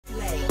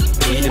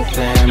Peter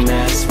Pan,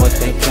 that's what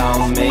they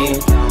call me.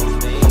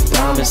 I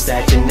promise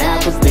that you'll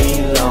never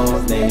be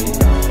lonely.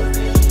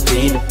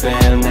 Peter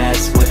Pan,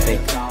 that's what they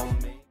call me.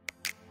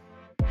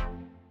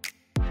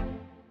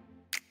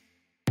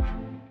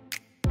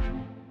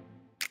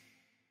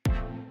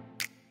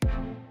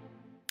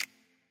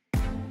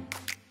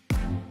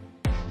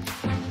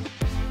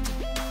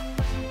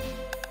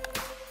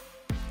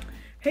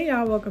 Hey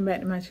y'all, welcome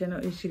back to my channel.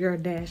 It's your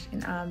girl Dash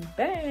and I'm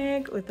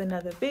back with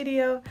another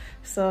video.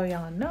 So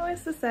y'all know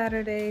it's a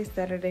Saturday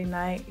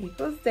night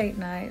equals date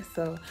night,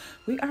 so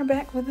we are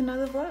back with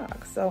another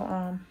vlog.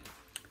 So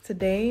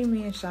today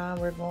me and Sean,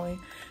 we're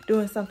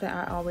doing something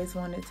I always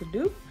wanted to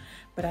do,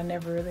 but I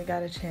never really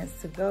got a chance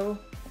to go,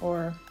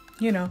 or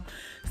you know,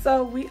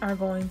 so we are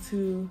going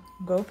to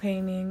go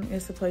painting.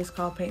 It's a place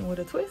called Painting with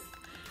a Twist.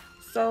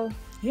 So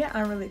yeah,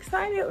 I'm really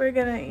excited. We're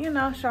gonna, you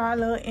know, show our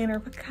little inner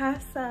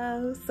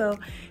Picasso. So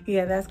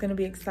yeah, that's gonna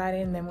be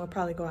exciting. And then we'll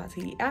probably go out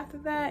to eat after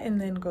that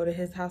and then go to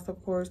his house,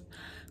 of course.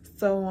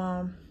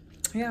 So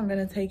yeah, I'm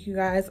gonna take you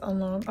guys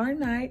along our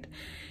night.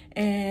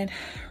 And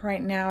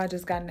right now I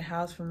just got in the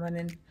house from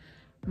running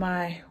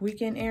my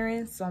weekend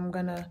errands. So I'm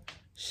gonna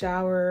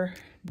shower,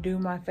 do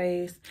my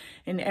face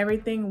and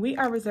everything. We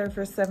are reserved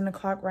for 7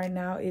 o'clock right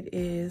now. It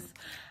is,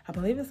 I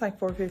believe it's like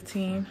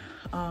 4:15.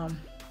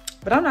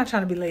 But I'm not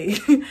trying to be late.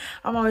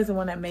 I'm always the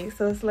one that makes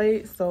us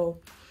late. So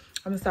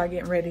I'm gonna start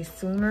getting ready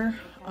sooner.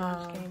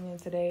 Came in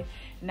today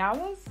and I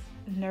was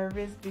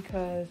nervous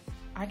because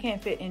I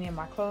can't fit any of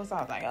my clothes.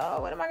 I was like,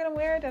 oh, what am I gonna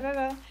wear?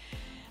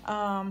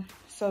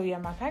 So yeah,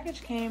 my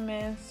package came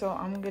in. So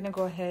I'm gonna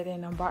go ahead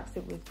and unbox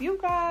it with you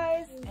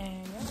guys.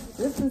 And yeah,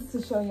 this is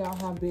to show y'all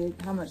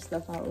how much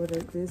stuff I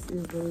ordered. This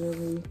is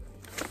literally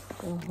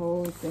the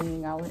whole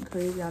thing. I went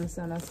crazy on the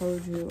sun. I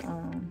told you,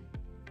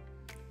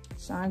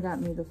 Sean got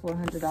me the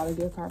 $400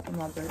 gift card for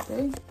my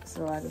birthday,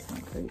 so I just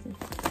went crazy.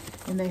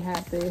 And they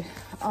had the,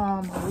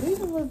 I believe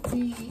it was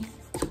the,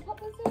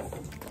 what was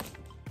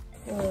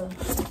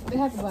it? They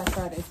had the Black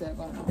Friday sale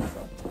going on,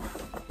 so.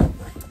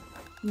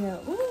 Yeah,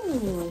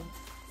 ooh.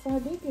 So I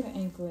did get an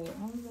anklet.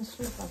 I wasn't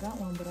sure if I got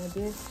one, but I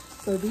did.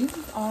 So these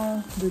is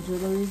all the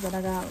jewelry that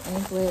I got,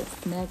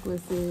 anklets,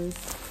 necklaces.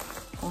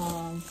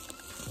 I'm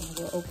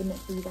gonna open it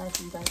for you guys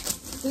so you guys can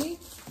see.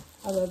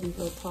 I love these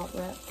little pop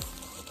wraps.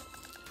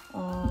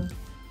 I'm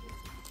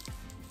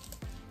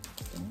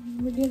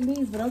getting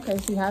these, but okay,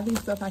 see, have these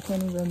stuff I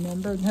can't even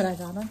remember that I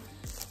got them.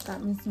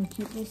 Got me some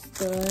cute little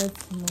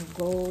studs, some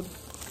gold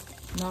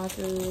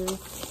knockers.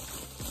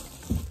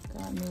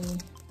 Got me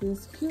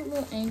this cute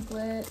little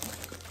anklet.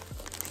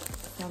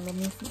 Got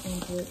me some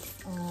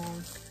anklets.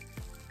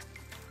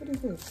 What is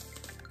this?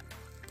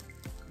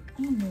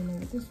 I don't even know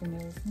what this one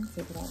is. Let me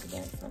take it out the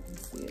back so I can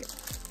see it.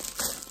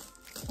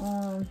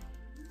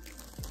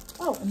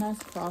 Oh, a nice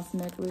cross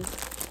necklace.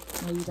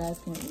 I know you guys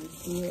can't really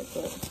see it,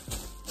 but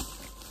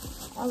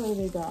I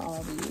literally got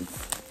all these,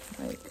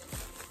 like,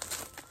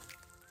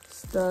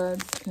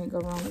 studs. Can't go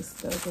wrong with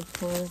studs, of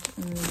course.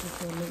 And then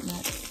just a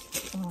knick-knack.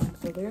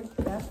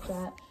 So that's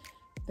that.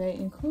 They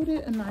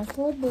included a nice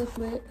little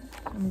booklet,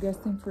 I'm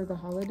guessing for the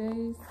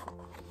holidays.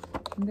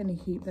 I'm gonna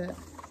keep that.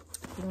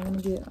 I'm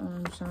gonna get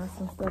Sean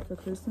some stuff for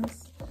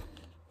Christmas.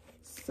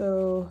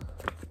 So,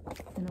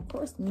 and of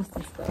course me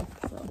some stuff.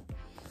 So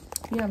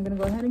yeah, I'm gonna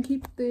go ahead and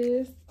keep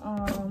this.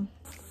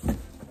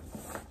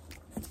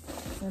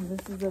 And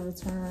this is a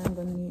return. I'm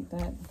gonna need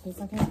that in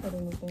case I can't put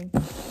anything.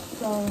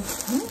 So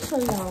let me show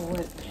y'all what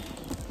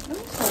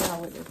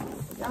this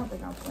is. Y'all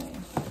think I'm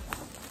playing.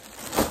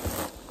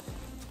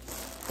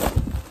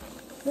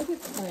 Look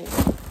at, like,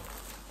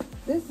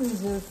 this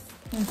is just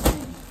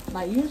insane.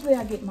 Like, usually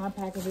I get my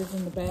packages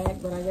in the bag,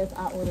 but I guess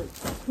I ordered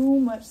too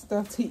much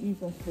stuff to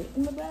even fit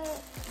in the bag.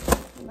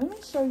 Let me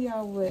show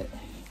y'all what,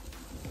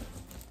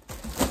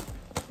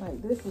 like,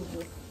 this is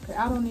just,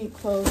 I don't need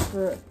clothes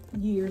for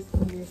years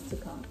and years to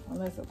come,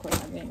 unless of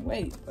course I gain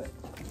weight, but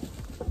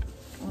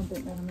I don't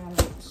think that I'm gonna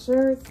get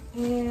shirts.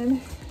 And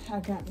I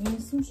got me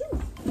some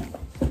shoes.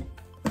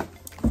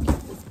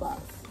 This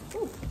box.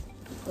 Ooh.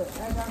 But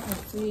as y'all can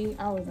see,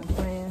 I wasn't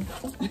playing.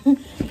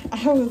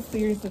 I was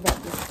serious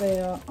about this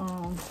sale.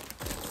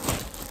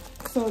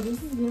 So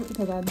this is good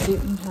because I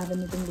didn't have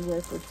anything to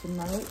wear for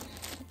tonight.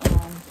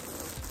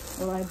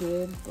 Well, I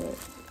did, but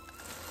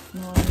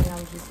knowing I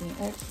was just being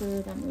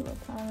extra. Got me a little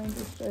Power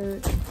Ranger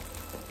shirt.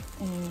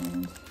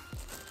 And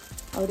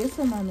oh, this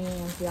for my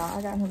man, y'all.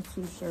 I got him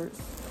 2 shirts.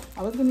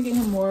 I was gonna get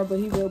him more, but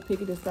he real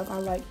picky. The stuff I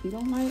like, he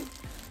don't like.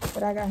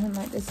 But I got him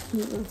like this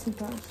cute little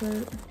Tupac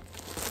shirt.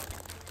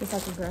 It's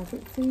like a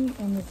graphic tee,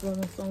 and this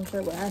Rolling Stone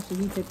shirt. Well,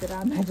 actually, he picked it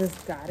out, and I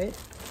just got it.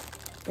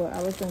 But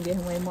I was gonna get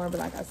him way more.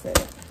 But like I said,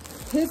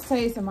 his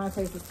taste and my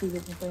taste is 2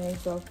 different things.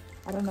 So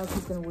I don't know if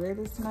he's gonna wear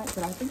this tonight,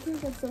 but I think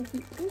he's like so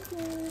cute this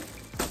one.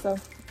 So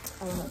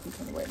I don't know if he's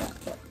gonna wear that,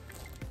 but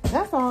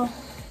that's all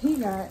he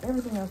got.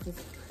 Everything else is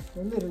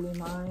literally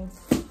mine.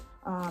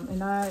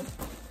 And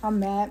I'm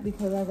mad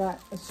because I got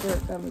a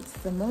shirt that looks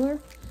similar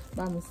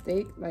by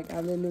mistake. Like,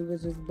 I literally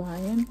was just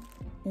buying,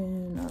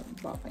 and I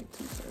bought like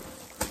 2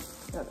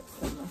 shirts that look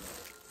similar.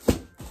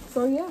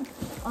 So yeah,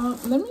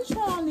 let me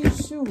try on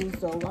these shoes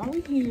though while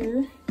we're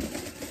here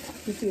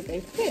to see if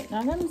they fit. Now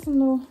I got me some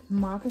little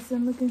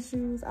moccasin looking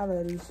shoes. I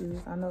love these shoes.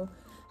 I know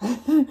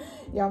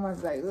y'all might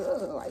be like,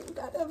 ugh, like you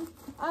got them.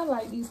 I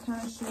like these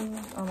kind of shoes.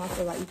 I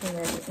feel like you can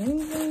wear it with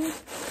anything.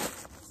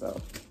 So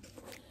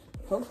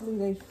hopefully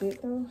they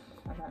fit though.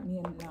 I got me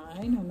a 9.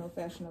 I know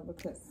Fashion Nova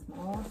cut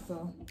small,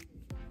 so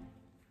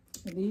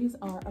these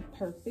are a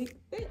perfect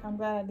fit. I'm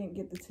glad I didn't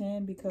get the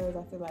 10 because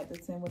I feel like the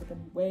 10 would have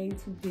been way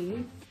too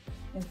big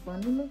and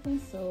funny looking.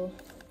 So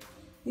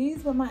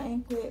these with my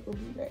anklet will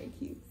be very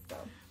cute. So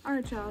all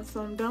right, y'all,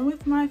 so I'm done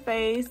with my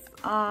face.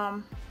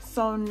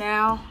 So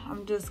now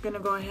I'm just gonna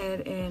go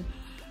ahead and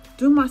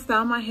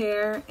style my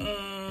hair,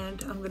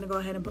 and I'm gonna go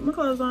ahead and put my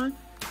clothes on.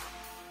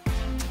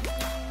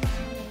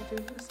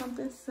 Just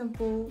something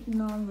simple, you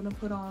know. I'm gonna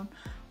put on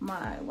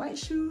my white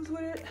shoes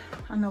with it.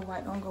 I know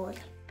white don't go with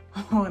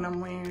what I'm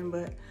wearing,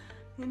 but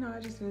you know, I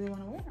just really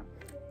want to wear them.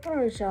 All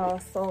right, y'all,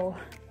 so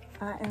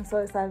I am so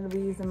excited to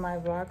be using my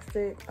vlog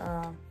stick.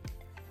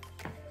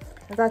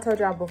 As I told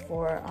y'all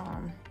before,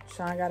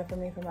 Sean got it for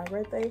me for my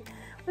birthday,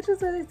 which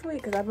is really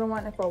sweet because I've been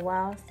wanting it for a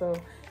while. So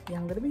yeah,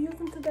 I'm gonna be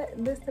using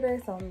this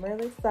today, so I'm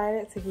really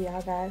excited to give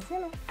y'all guys, you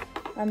know,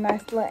 a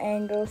nice little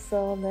angle.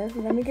 So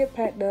let me get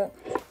packed up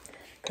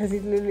because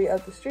he's literally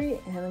up the street,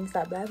 and let me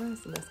stop blabbering.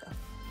 So let's go.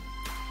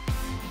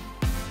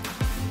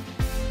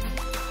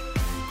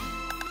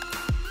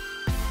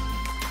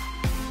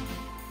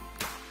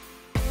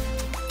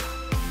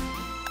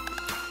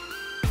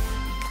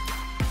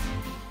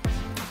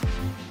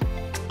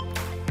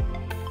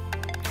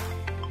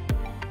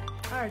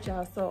 All right,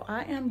 y'all, so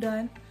I am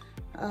done.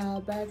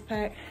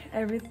 Backpack,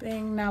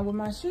 everything. Now with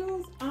my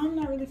shoes, I'm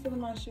not really feeling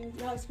my shoes.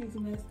 Y'all excuse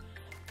me,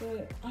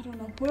 but I don't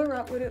know. We'll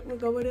rock with it. We'll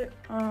go with it.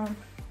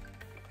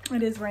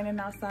 It is raining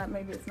outside.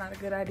 Maybe it's not a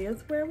good idea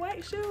to wear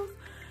white shoes,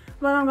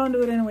 but I'm gonna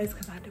do it anyways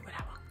because I do what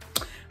I want.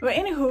 But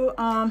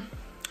anywho,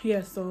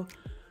 yeah, so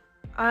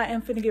I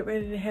am finna get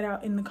ready to head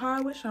out in the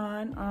car with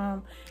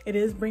Sean. It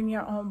is bring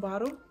your own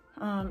bottle.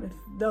 If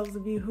those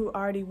of you who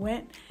already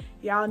went,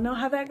 y'all know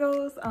how that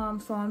goes.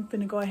 So I'm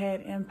finna go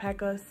ahead and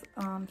pack us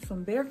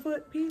some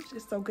Barefoot Peach.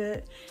 It's so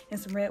good, and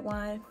some red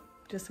wine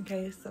just in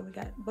case. So we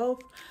got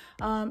both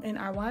in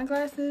our wine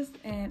glasses,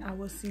 and I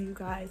will see you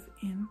guys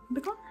in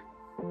the car.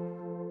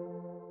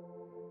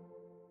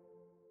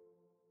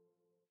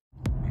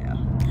 Yeah,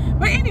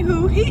 but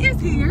anywho, he is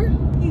here.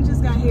 He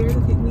just got here to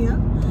pick me up.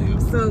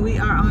 So we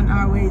are on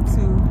our way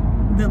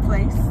to the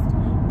place.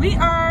 We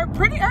are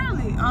pretty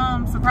early,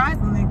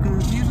 surprisingly,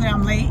 because usually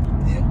I'm late.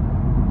 Yeah.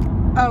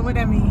 Oh, what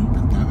that mean?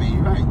 I mean,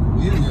 you're right.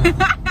 Yeah.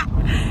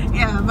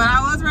 Yeah, but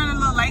I was running a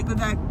little late because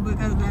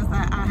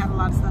I had a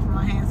lot of stuff in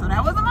my hands, so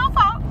that wasn't my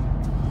fault.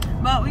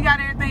 But we got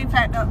everything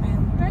packed up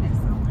and ready,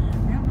 so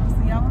yeah, we'll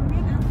see y'all when we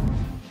get there.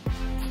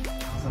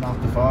 Bouncing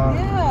off the farm.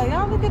 Yeah,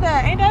 y'all look at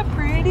that. Ain't that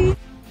pretty?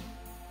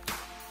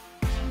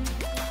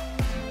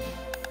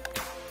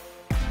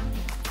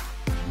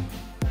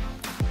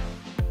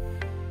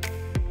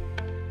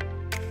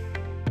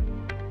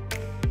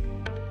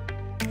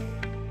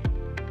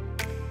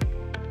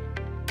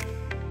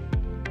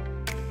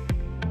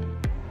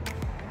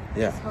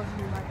 Yeah.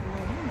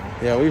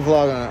 Yeah, we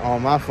vlogging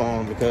on my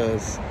phone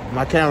because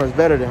my camera's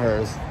better than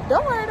hers.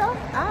 Don't worry though.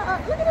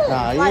 Look at it.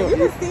 Nah, like, you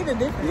can see the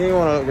difference. You ain't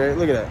want to upgrade.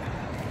 Look at that.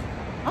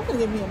 I'm gonna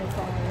get me a new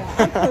phone. Yeah.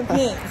 I'm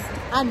convinced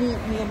I need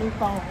me a new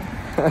phone.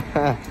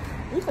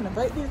 We finna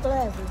break these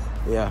glasses.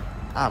 Yeah.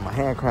 My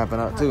hand cramping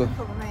up too.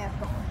 Put my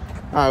mask on.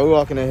 All right, we're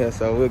walking in here,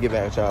 so we'll get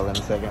back with y'all in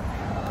a second.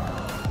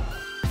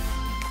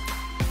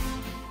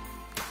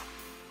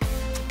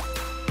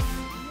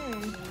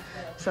 Hey.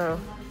 So.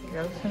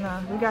 Yeah,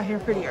 we got here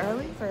pretty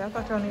early, so I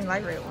thought y'all didn't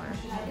like red wine.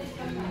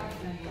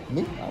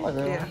 Me? I like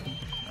red wine.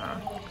 Yeah.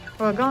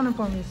 Well, go on and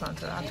pour me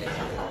something. I'll take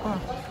some.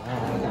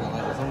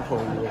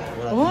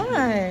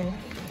 Why?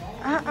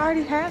 I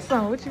already had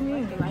some. What you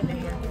mean? Right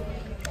here.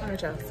 All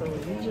right, y'all. So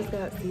we just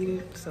got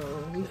seated. So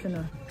we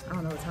finna, I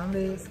don't know what time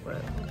it is, but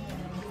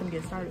we're gonna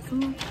get started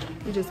soon.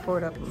 We just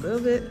poured up a little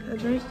bit of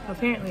drink.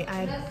 Apparently,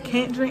 I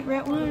can't drink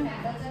red wine,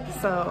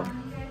 so.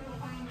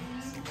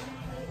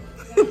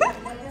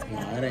 No,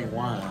 it ain't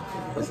wine.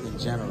 It's in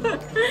general.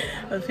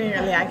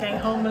 Apparently, I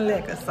can't hold my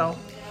liquor. So,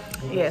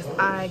 yes,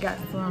 I got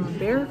some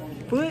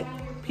Barefoot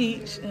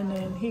Peach, and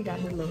then he got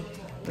his little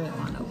red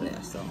wine over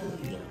there. So,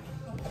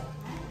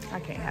 I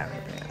can't have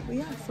it there. But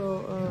yeah,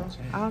 so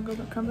I'll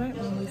come back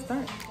when we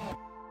start.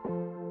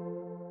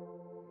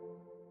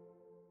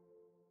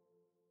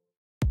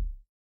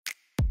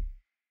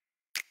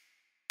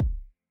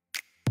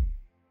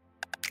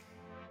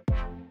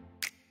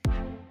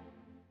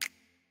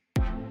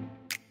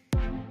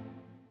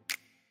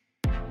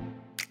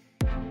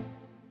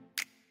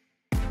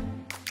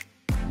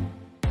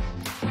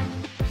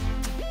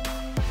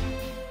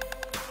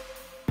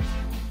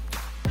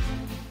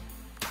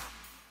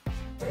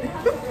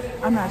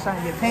 I'm not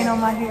trying to get paint on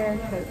my hair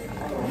because, you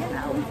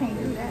know, we can't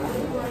do that.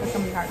 It's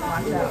going to be hard to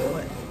wash out,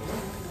 but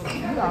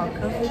you all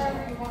covered.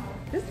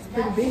 This is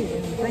pretty big,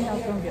 and I think I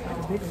was going to get like a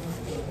bigger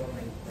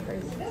one.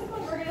 Crazy.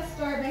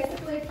 start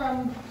basically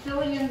from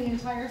filling in the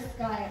entire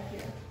sky up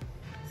here.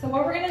 So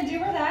what we're gonna do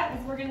for that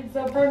is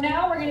so for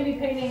now, we're gonna be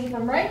painting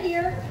from right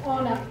here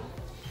on up.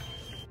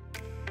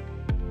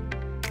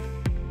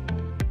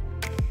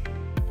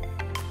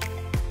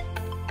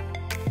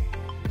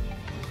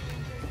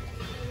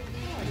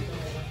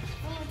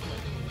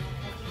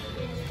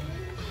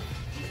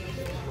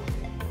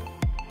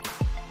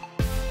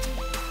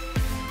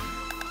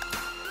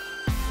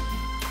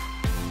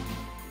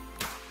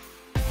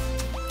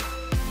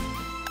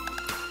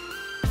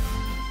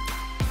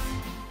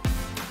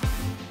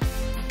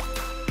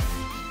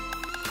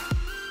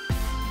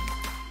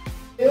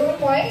 Blue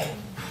and white.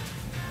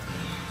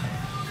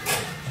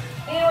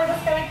 And we're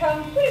just gonna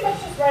come pretty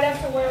much just right up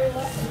to where we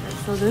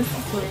left. So this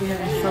is what we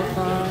have so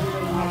far.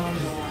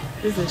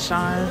 This is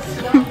Sean's.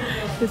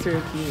 It's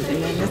really cute.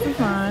 And then this is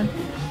mine.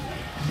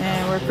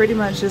 And we're pretty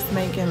much just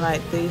making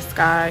like the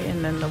sky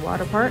and then the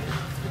water part.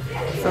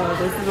 So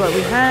this is what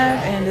we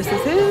have, and this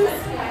is his.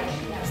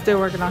 Still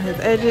working on his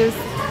edges.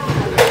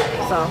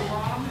 So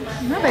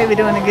my baby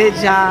doing a good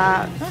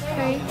job.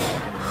 Okay.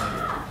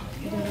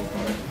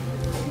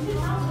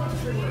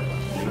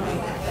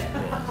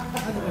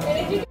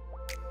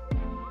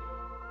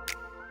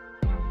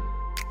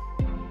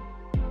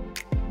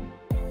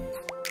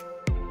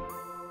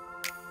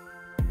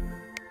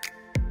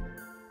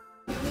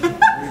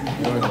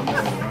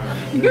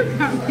 You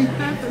got me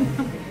laughing.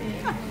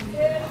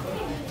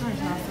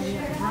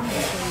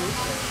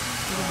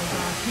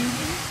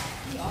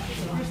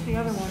 Where's the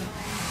other one?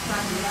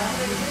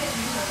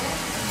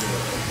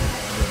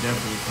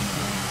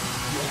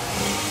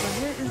 So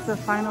here is the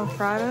final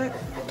product.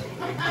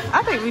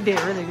 I think we did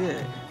really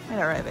good. Ain't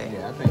that right, babe?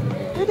 Yeah, I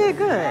think we did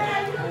good.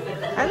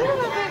 I look at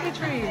my baby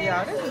tree,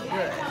 y'all. This is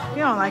good.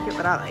 You don't like it,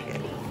 but I like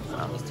it.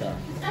 So.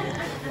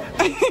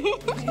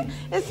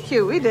 It's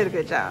cute. We did a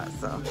good job.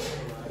 So,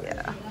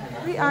 yeah.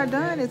 We are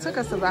done. It took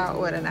us about,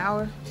 what, an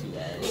hour?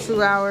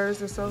 2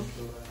 hours or so.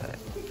 But,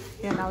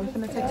 yeah, now we're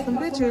gonna take some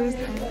pictures.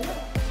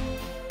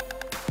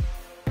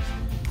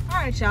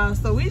 Alright, y'all.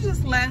 So we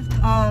just left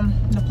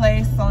the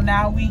place. So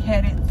now we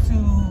headed to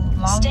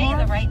Longhorn. Stay in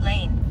the right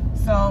lane.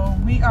 So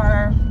we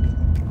are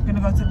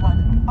gonna go to the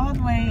one all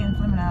the way in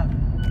Fleming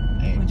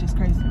Island, which is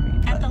crazy to me.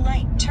 At the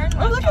light, turn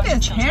left. Oh, look at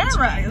this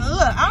camera. Road.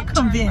 Look, I'm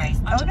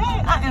convinced. Right, okay,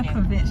 I am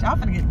convinced. Y'all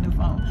finna get a new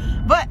phone.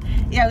 But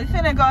yeah, we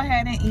finna go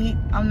ahead and eat.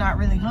 I'm not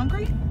really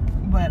hungry,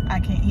 but I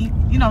can't eat.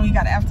 You know, you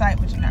got an appetite,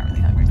 but you're not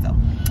really hungry. So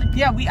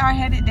yeah, we are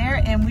headed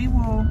there, and we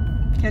will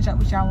catch up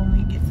with y'all when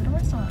we get to the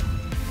restaurant.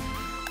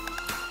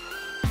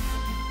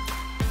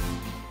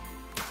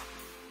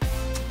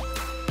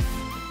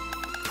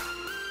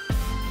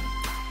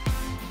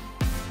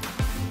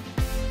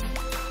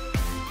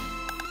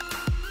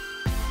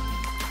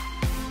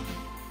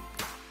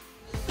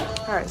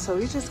 All right, so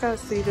we just got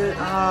seated.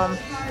 I'm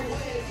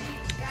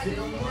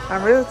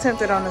really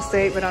tempted on the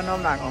steak, but I know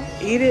I'm not gonna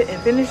eat it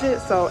and finish it.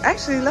 So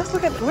actually, let's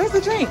look at, where's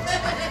the drink?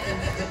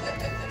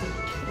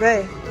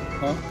 Babe,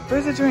 huh?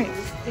 Where's the drink?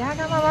 Yeah, I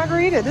got my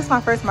margarita. This is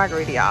my first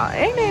margarita, y'all.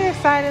 Ain't it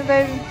exciting,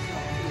 baby?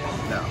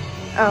 No,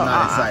 oh, I'm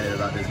not excited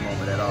about this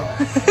moment at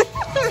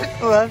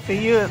all. Well, for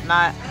you it's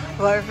not,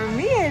 but for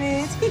me it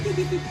is.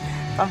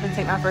 So I'm gonna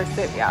take my first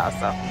sip, y'all.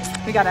 So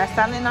we got our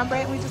salad and our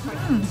bread. We just like,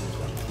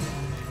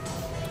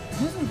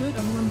 this is good.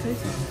 I'm gonna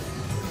taste it.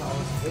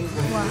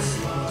 Wow.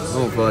 I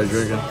don't feel like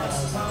drinking. You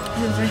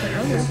didn't drink it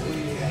earlier.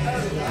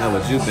 How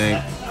what you think?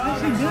 It's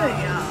actually good,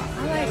 y'all.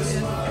 I like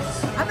this.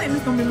 I think this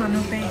is gonna be my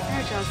new thing.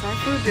 Alright, y'all, so our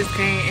food just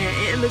came and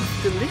it looks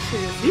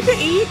delicious. You can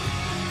eat.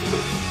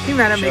 He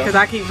mad at me because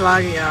I keep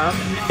vlogging, y'all.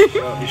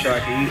 You sure I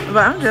can eat?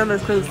 But I'm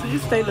jealous because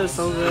this steak looks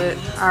so good.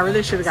 I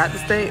really should have got the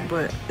steak,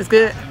 but it's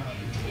good.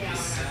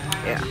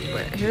 Yeah,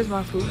 but here's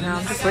my food now.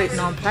 I'm just waiting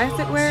on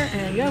plasticware,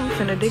 and yeah, we're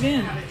finna dig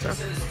in. So.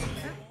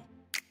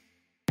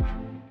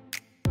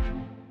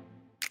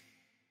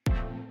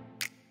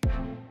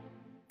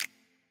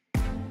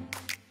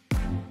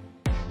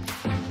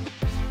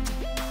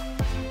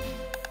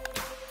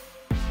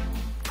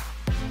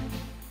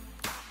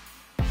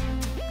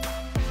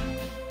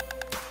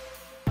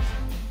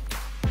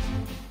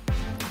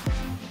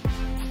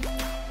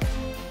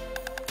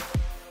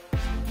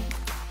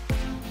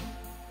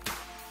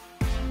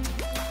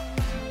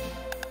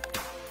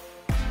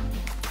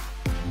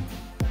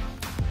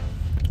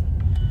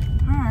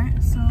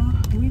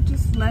 We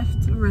just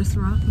left the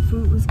restaurant. The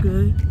food was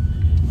good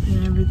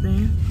and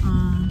everything.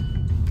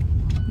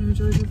 You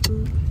enjoyed your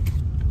food?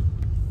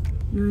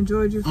 You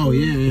enjoyed your food? Oh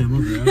yeah,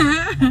 my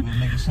bad. I'm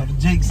making sure the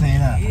Jake's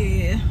ain't out.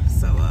 Yeah.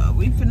 So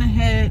we finna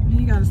head.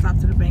 You gotta stop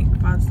to the bank to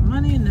deposit some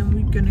money, and then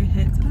we're gonna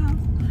head to the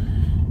house.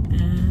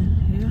 And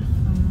yeah,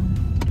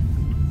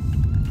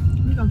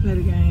 we gonna play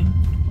the game.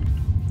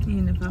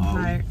 Even if I'm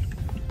tired.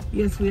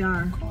 Yes, we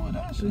are. Cool,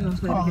 we're gonna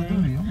play the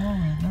game.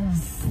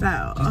 So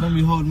just don't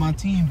be holding my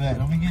team back.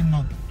 Don't be getting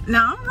no. No,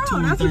 I'm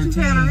wrong. That's what you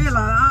fail to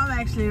realize. I'm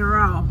actually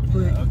wrong.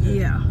 But okay.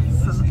 Yeah.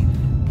 So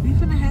we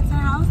finna head to the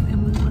house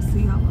and we will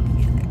see y'all when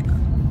we get there.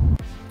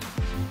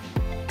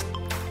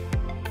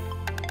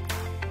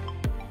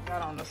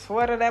 Got on the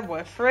sweater. That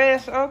boy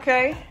fresh.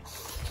 Okay.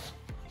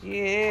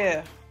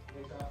 Yeah.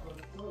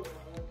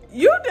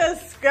 You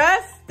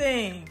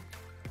disgusting.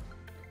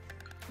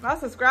 My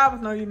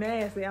subscribers know you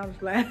nasty. I'm just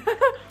playing.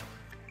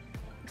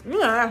 You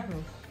nasty.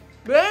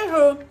 But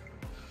anywho,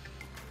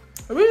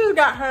 we just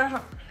got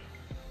her.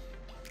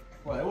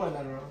 Well, it wasn't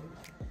nothing wrong.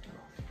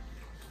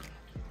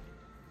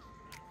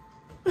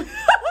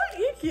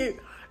 You cute.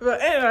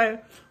 But anyway,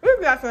 we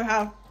got to her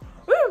house.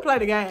 We gonna play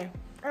the game.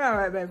 All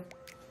right, baby.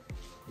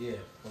 Yeah,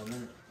 for a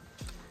minute.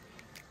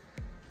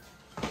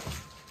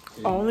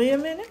 Only a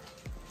minute?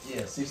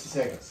 Yeah, 60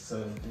 seconds. So,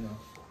 you know,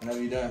 whenever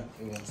you're done,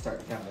 we're gonna start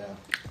the countdown.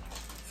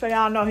 So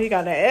y'all know he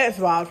got the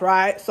Xbox,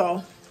 right?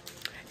 So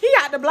he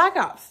got the Black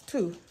Ops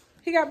too.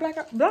 He got Black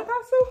Ops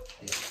too?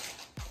 Yeah.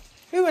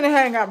 He went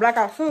ahead and got Black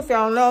Ops 2, if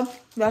y'all know.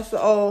 That's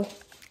the old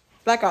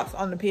Black Ops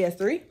on the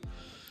PS3.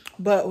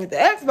 But with the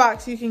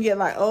Xbox, you can get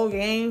like old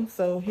games.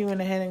 So he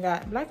went ahead and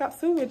got Black Ops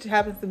 2, which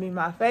happens to be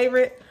my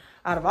favorite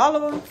out of all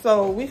of them.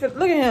 So we could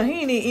look at him.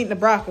 He ain't even eating the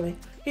broccoli.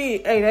 He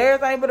ate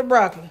everything but the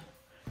broccoli.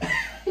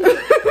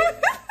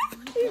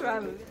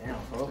 Damn,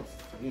 folks.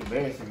 You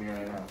embarrassing me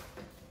right now.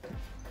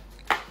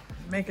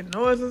 Making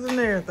noises and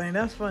everything.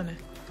 That's funny.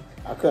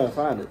 I couldn't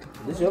find it.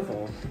 This is your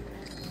phone.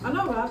 I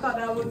know, but I thought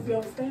that was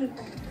your stand.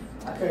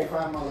 I couldn't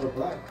find my little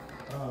black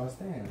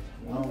stand.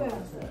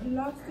 You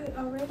lost it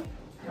already?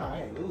 No,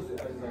 I ain't lose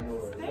it. I just don't know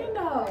where Stand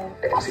up.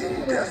 Team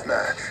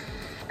deathmatch.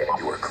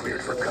 You are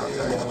cleared for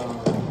contact.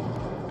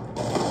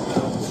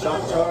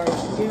 Shock charge.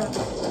 Yeah.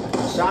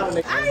 Shot a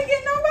nigga. I ain't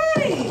get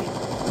nobody.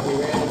 He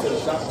ran into the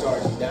shock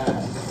charge and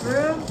died. For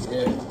real?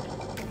 Yeah.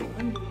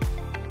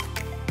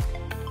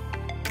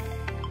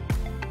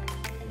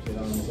 Shit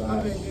on the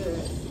side. Okay, good.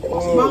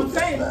 Oh. But I'm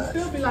saying, it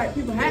still be like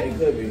people Yeah, hacking. it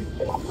could be.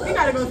 He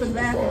gotta go to the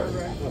bathroom,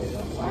 bro.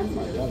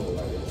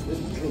 This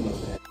is true, man.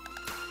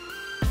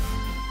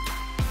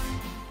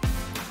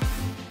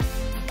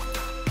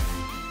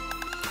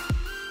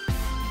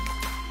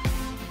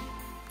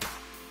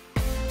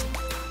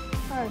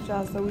 Alright,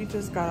 y'all, so we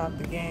just got off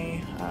the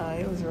game.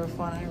 It was real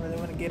fun. I didn't really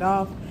want to get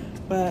off,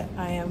 but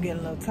I am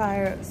getting a little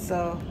tired.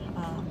 So,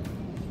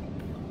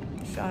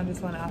 Sean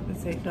just went out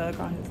to take Doug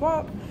on his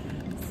walk.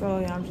 So,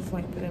 yeah, I'm just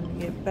waiting for them to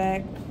get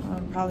back.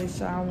 Probably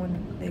shower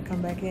when they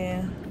come back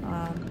in,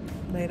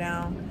 lay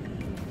down,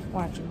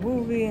 watch a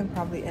movie, and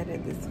probably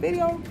edit this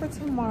video for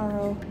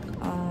tomorrow.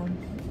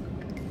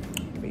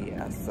 But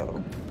yeah,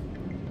 so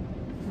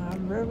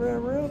I'm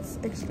real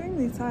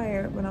extremely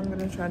tired, but I'm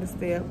gonna try to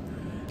stay up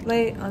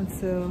late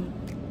until,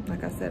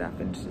 like I said, I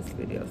finish this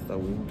video. So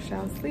we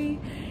shall see.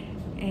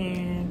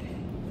 And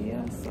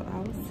yeah, so I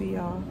will see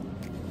y'all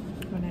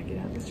when I get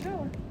out the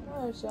shower.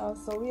 All right, y'all,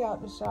 so we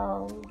out the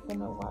shower. We're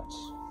gonna watch,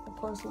 of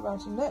course, we're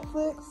watching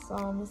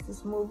Netflix. It's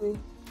this movie.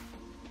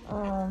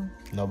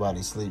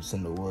 Nobody Sleeps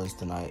in the Woods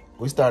tonight.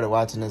 We started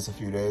watching this a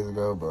few days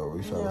ago, but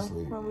we fell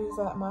asleep. When we was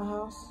at my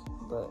house,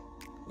 but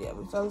yeah,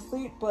 we fell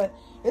asleep. But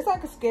it's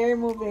like a scary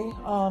movie.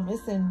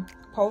 It's in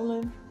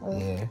Poland.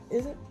 Yeah.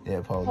 Is it?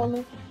 Yeah,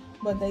 Poland.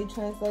 But they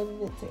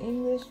translated it to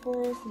English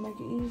for us to make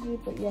it easier.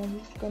 But yeah,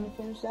 we're gonna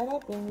finish that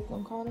up and we're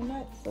gonna call it a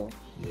night. So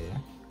yeah.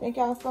 Thank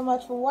y'all so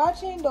much for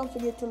watching. Don't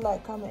forget to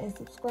like, comment, and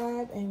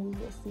subscribe, and we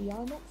will see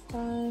y'all next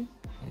time.